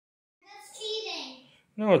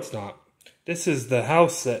No, it's not. This is the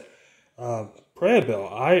house that Prayia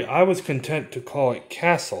built. I was content to call it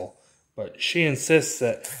Castle, but she insists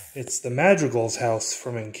that it's the Madrigal's house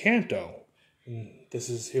from Encanto. And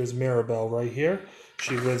here's Mirabel right here.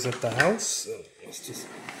 She lives at the house. Let's just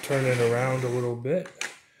turn it around a little bit.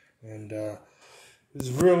 And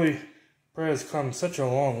Prayya's come such a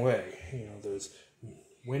long way. You know, there's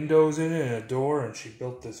windows in it and a door, and she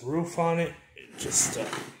built this roof on it. It just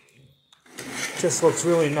looks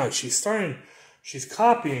really nice. She's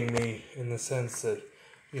copying me in the sense that,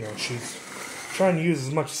 you know, she's trying to use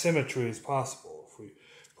as much symmetry as possible. If we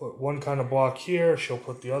put one kind of block here, she'll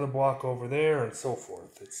put the other block over there, and so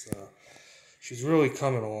forth. She's really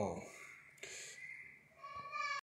coming along.